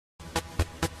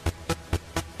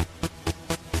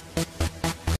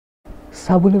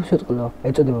საბუნებისმეტყველო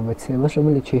ეწოდება მეცნიერებას,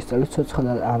 რომელიც შეისწავლის ცოცხალ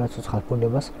და არაცოცხალ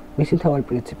ბუნებას, მისი მთავარი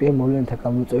პრინციპია მოვლენათა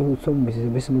გამოწვევის უცნობი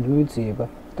მიზეზების მუდმივი ძიება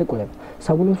და კვლევა.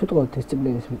 საბუნებისმეტყველო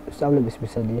დისციპლინის სწავლების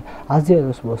მიზანია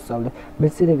აზიანოს მოსწავლე,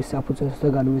 მეცნიერების საფუძველს და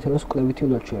განუვითაროს კვლევითი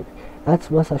ულოჩოები, რაც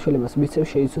მას საშუალებას მისცემს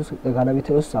შეიცვალოს და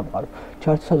განავითაროს სამყარო,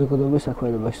 ჩართოს საზოგადოების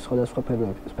საქმიანობაში სხვადასხვა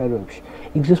სფეროებში,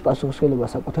 იგრძნოს პასუხისმგებლობა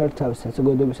საკუთარი თავის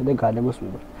საზოგადოებისა და განემოს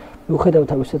მიმართ. მიუხედავად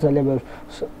ამისა, ძალიან ბევრ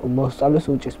მოსწავლეს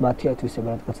უჭირს მათი ათვისება,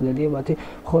 რადგან ძნელია მათი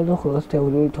მხოლოდ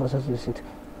თეორიული თვალსაზრისით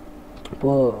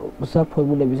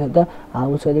ფორმულებისა და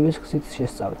ამოცანების გზით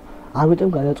შესწავლა. ამიტომ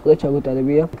განაწყდა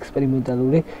ჩაგვეტარებია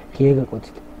ექსპერიმენტალური ღია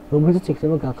გაკვეთით, რომელზეც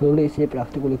იქნება განხილული ისინი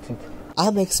პრაქტიკული გზით.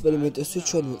 ამ ექსპერიმენტისთვის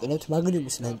ჩვენ ვიყენებთ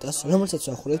მაგნიუმის ლენტას, რომელსაც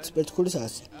ვახურებთ სპირტქულის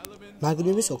ასზე,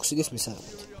 მაგნიუმის ოქსიდის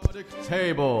მისაღებად.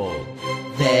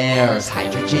 There's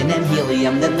hydrogen and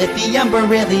helium, then lithium,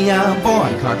 beryllium,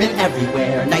 boron, carbon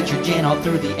everywhere, nitrogen all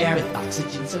through the air with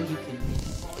oxygen so you can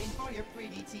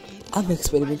ამ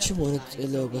ექსპერიმენტში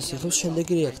მონაწილეობას იღებს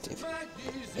შემდეგი რეაქტივი: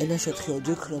 NH4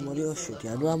 ქრომური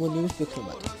ოშვიდი, ანუ ამონიუმის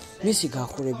ბიქრომატი. მისი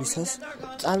განხურებისას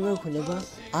წარმოიქმნება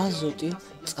აზოტი,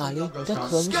 წყალი და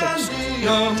ქრომის ოქსიდი.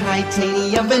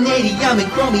 Titanium, vanadium,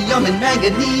 and chromium and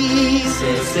manganese.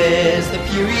 This is the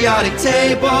periodic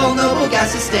table. Noble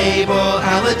gas is stable.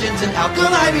 Halogens and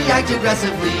alkali react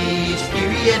aggressively. Each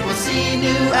period will see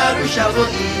new outer shells while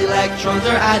electrons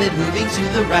are added, moving to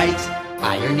the right.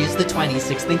 Iron is the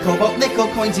 26th, then cobalt, nickel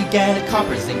coins you get.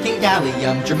 Copper, zinc, and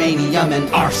gallium, germanium, and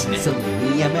arsenic.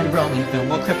 Selenium and bromine film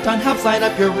while krypton helps light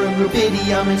up your room.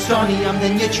 Rubidium and strontium,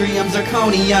 then yttrium,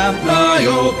 zirconium,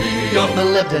 niobium,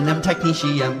 molybdenum,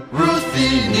 technetium,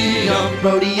 ruthenium,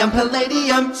 rhodium,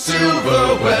 palladium,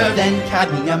 silverware, then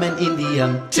cadmium and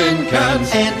indium, tin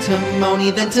cans, antimony,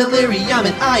 then tellurium,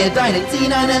 and iodine, and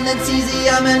xenon, and then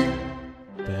cesium, and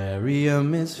barium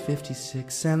is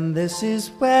 56, and this is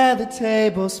where the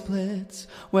table splits,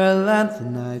 where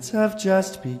lanthanides have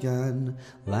just begun.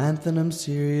 Lanthanum,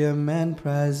 cerium, and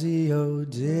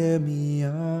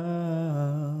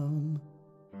praseodymium.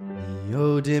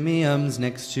 Neodymium's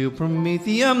next to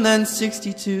promethium, then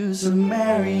 62.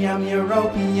 Samarium,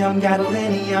 europium,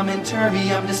 gadolinium, and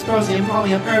terbium, dysprosium,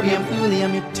 holmium, erbium,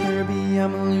 thulium,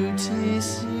 ytterbium,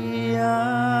 lutetium.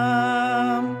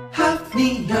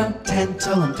 Hafnium,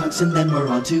 tantalum, tungsten, then we're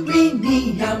on to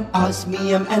rhenium,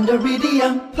 osmium, and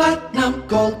iridium, platinum,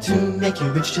 gold to make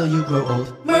you rich till you grow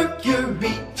old,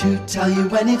 mercury to tell you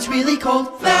when it's really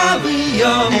cold,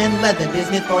 thallium, and lead, the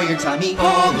bismuth for your tummy,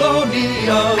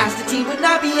 polonium, astatine would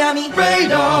not be yummy,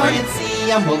 radar,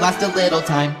 francium will last a little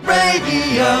time,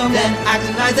 radium, then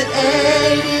actinides at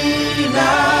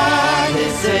 89.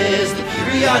 This is the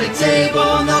periodic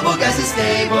table. Noble gas is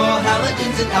stable.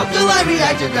 Halogens and alkali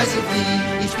react aggressively.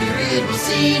 Each period will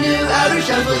see new outer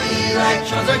shells while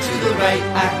electrons are to the right.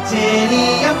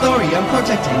 Actinium, thorium,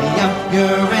 protactinium,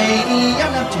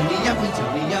 uranium, neptunium,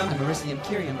 plutonium, americium,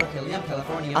 curium, berkelium,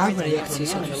 californium, ამ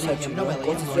რეაქციის ასოციაციამ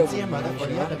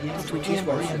კონცენტრირებული თვითის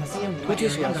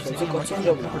ვარსკვლავზე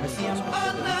კონცენტრირებული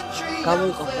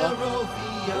გამოიყოფა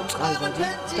წყალბადი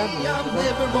და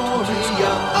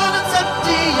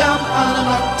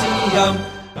anonactium,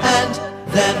 and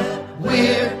then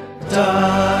we're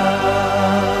done.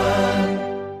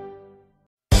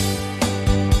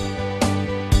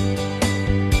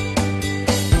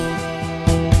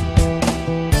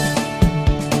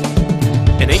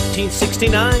 In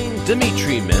 1869,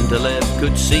 Dmitri Mendeleev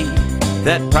could see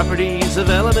that properties of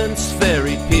elements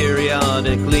vary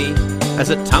periodically. As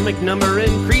atomic number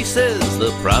increases,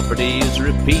 the properties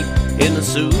repeat in a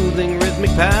soothing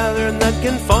rhythmic pattern that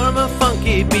can form a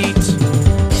funky beat.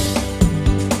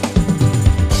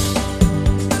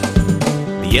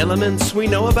 The elements we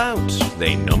know about,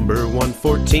 they number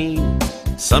 114.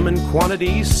 Some in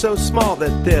quantities so small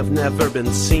that they've never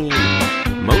been seen.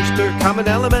 Most are common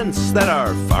elements that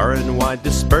are far and wide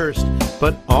dispersed,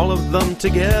 but all of them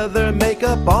together make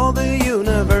up all the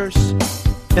universe.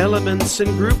 Elements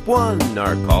in group 1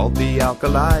 are called the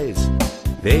alkalis.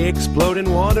 They explode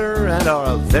in water and are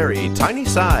of very tiny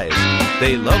size.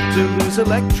 They love to lose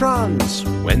electrons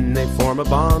when they form a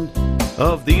bond.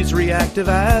 Of these reactive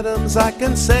atoms, I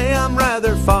can say I'm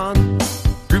rather fond.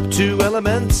 Group 2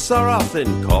 elements are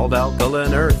often called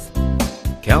alkaline earth.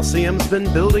 Calcium's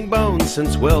been building bones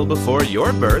since well before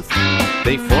your birth.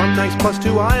 They form nice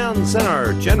 +2 ions and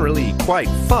are generally quite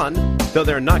fun, though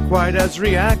they're not quite as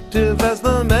reactive as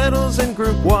the metals in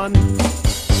group 1.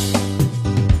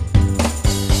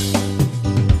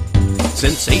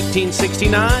 Since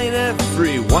 1869,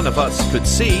 every one of us could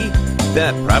see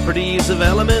that properties of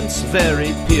elements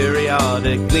vary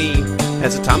periodically.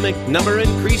 As atomic number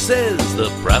increases, the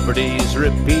properties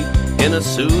repeat in a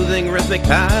soothing rhythmic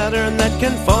pattern that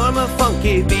can form a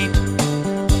funky beat.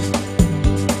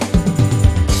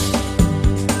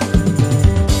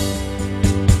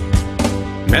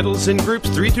 Metals in groups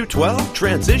 3 through 12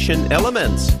 transition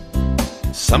elements.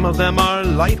 Some of them are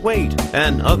lightweight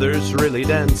and others really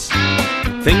dense.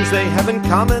 Things they have in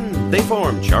common, they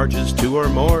form charges 2 or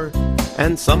more.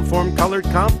 And some form colored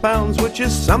compounds, which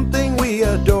is something we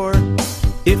adore.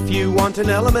 If you want an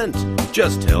element,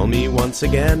 just tell me once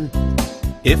again.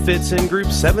 If it's in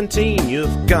group 17,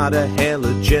 you've got a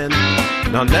halogen.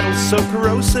 Non-metals so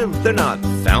corrosive, they're not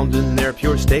found in their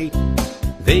pure state.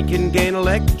 They can gain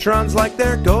electrons like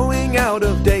they're going out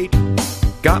of date.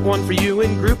 Got one for you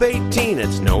in group 18,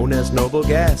 it's known as noble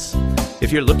gas.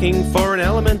 If you're looking for an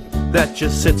element that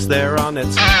just sits there on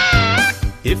its...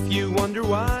 If you wonder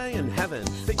why and haven't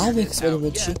ამ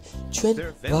ექსპერიმენტში ჩვენ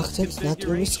ვახდენთ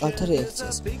ნატრიუმის წყალთან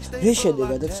რეაქციას, რის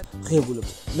შედეგადაც ღებულობთ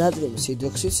ნატრიუმის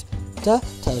ჰიდროქსიდს და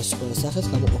თავისუფალ სახეს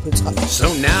გამოყოფილ წყალს.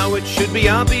 So now it should be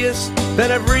obvious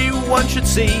that everyone should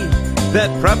see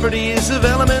that properties of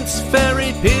elements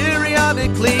vary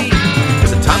periodically.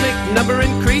 As atomic number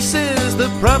increases,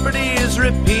 the properties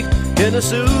repeat in a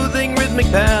soothing rhythmic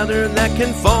pattern that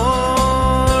can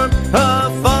form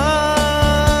a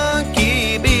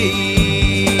funky beat.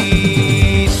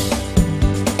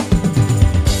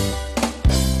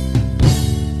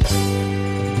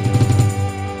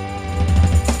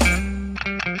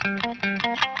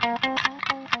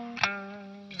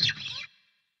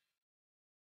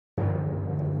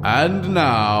 And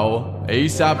now,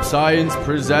 ASAP Science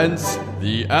presents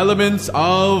the elements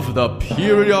of the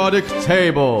periodic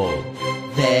table.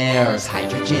 There's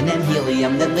hydrogen and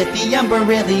helium, then lithium,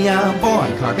 beryllium,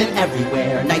 boron, carbon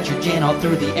everywhere, nitrogen all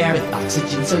through the air with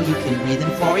oxygen so you can breathe,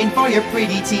 and fluorine for your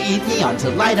pretty teeth, neon to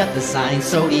light up the sign,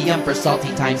 sodium for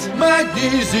salty times,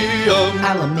 magnesium,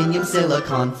 aluminium,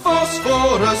 silicon,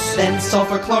 phosphorus, then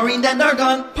sulfur, chlorine, then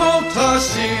argon,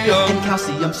 potassium, and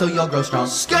calcium so you'll grow strong,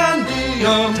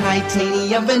 scandium,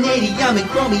 titanium, vanadium, and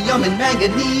chromium, and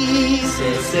manganese.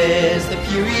 This is the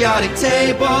periodic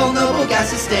table, noble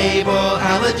gas is stable,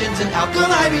 halogens and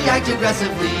alkali react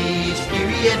aggressively. Each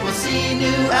period will see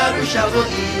new outer shells while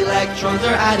electrons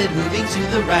are added, moving to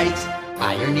the right.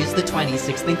 Iron is the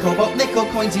 26th, then cobalt, nickel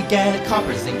coins you get,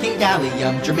 copper, zinc, and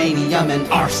gallium, germanium, and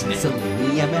arsenic,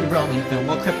 selenium, and bromine film,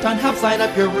 while krypton helps light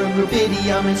up your room,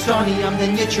 rubidium, and strontium,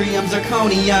 then yttrium,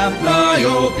 zirconium,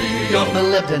 niobium,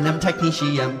 molybdenum,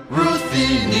 technetium,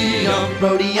 ruthenium,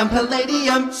 rhodium,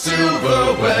 palladium,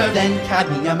 silverware, then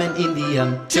cadmium and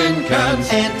indium, tin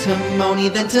cans, antimony,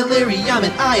 then tellurium,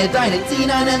 and iodine, and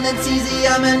xenon, and then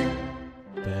cesium, and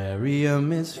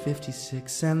barium is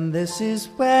 56, and this is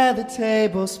where the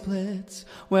table splits,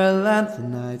 where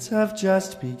lanthanides have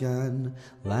just begun,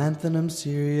 lanthanum,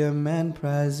 cerium, and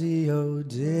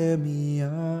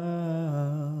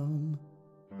praseodymium.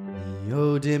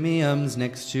 Neodymium's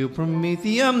next to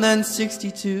promethium, then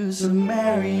 62,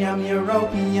 samarium,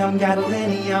 europium,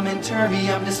 gadolinium, and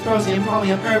terbium, dysprosium,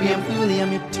 holmium, erbium,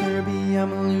 thulium, ytterbium,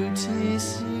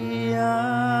 lutetium,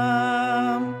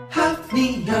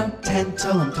 hafnium,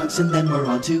 tantalum, tungsten, then we're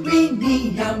on to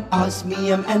rhenium,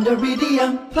 osmium, and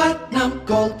iridium, platinum,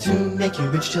 gold to make you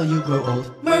rich till you grow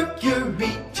old,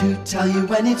 mercury to tell you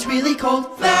when it's really cold,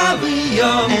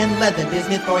 thallium, and lead, then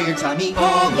bismuth for your tummy,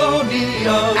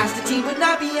 polonium, astatine would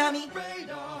not be yummy,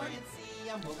 radar and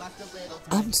cesium will last a little time.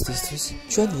 ამ ცდისთვის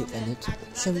ჩვენ ვიყენებთ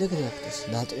შემდეგ რეაქტორს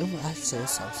ნატრიუმ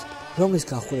 10CO3-ს, რომლის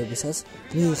გახურებისას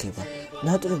მიიღება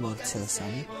ნატრიუმ 2CO3,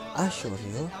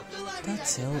 H2O და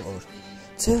CO2.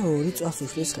 CO2 წვას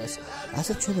უშლის ხელს,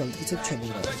 ასე ჩვენ ვამტკიცებთ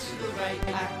შემდგომს.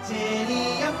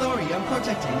 Actinium, thorium,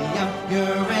 protactinium,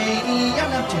 uranium,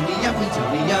 neptunium,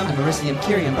 plutonium, americium,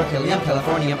 curium, berkelium,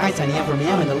 californium, isonium,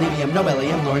 fermium, indolium,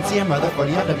 nobelium, lawrencium,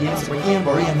 rutherfordium, WM, sprigium,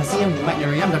 boreum, hesium,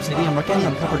 pneumacnerium, dubsidium,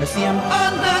 mercenium, copernicium,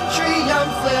 natrium,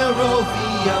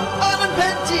 flerovium,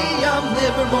 pentium,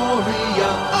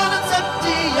 livermorium,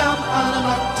 septium,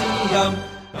 noctium,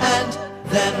 and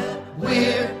then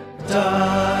we're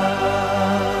done.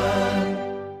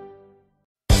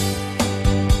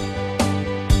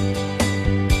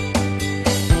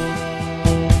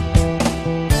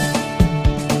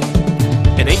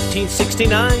 In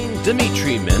 1869,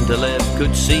 Dmitri Mendeleev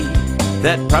could see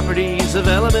that properties of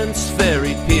elements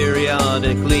vary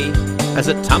periodically. As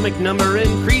atomic number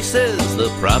increases, the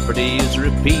properties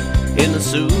repeat in a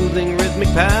soothing rhythmic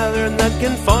pattern that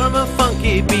can form a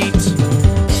funky beat.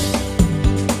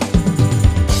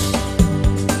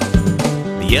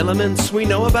 The elements we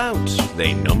know about,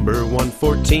 they number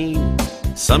 114.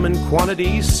 some in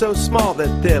quantities so small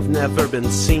that they've never been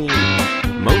seen.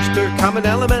 Most are common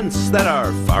elements that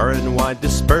are far and wide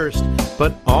dispersed,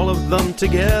 but all of them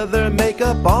together make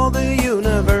up all the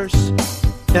universe.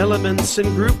 Elements in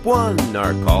group 1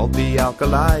 are called the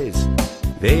alkalis.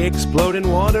 They explode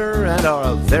in water and are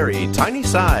of very tiny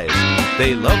size.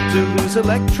 They love to lose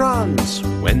electrons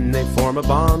when they form a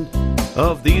bond.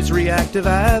 Of these reactive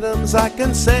atoms, I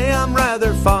can say I'm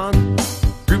rather fond.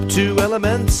 Group 2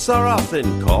 elements are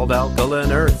often called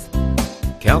alkaline earth.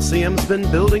 Calcium's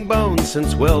been building bones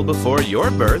since well before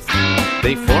your birth.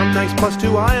 They form nice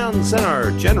 +2 ions and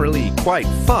are generally quite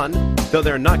fun, though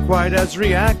they're not quite as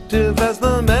reactive as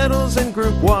the metals in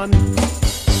group 1.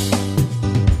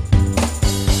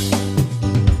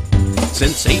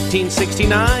 Since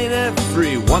 1869,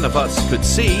 every one of us could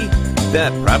see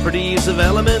that properties of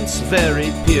elements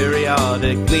vary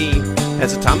periodically.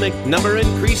 As atomic number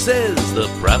increases, the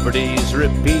properties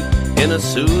repeat in a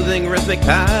soothing rhythmic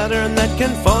pattern that can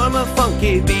form a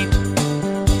funky beat.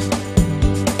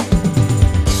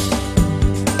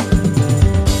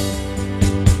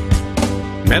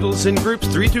 Metals in groups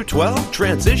 3 through 12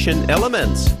 transition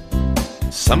elements.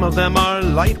 Some of them are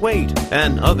lightweight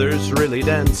and others really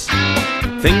dense.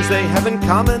 Things they have in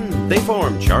common, they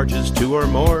form charges 2 or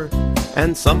more.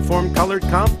 And some form colored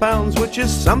compounds, which is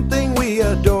something we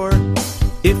adore.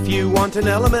 If you want an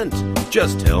element,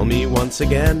 just tell me once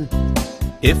again.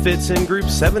 If it's in group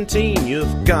 17,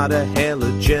 you've got a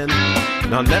halogen.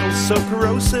 Non-metals so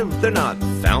corrosive, they're not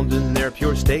found in their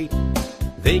pure state.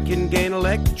 They can gain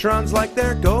electrons like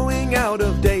they're going out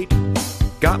of date.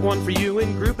 Got one for you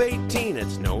in group 18,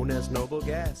 it's known as noble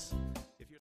gas.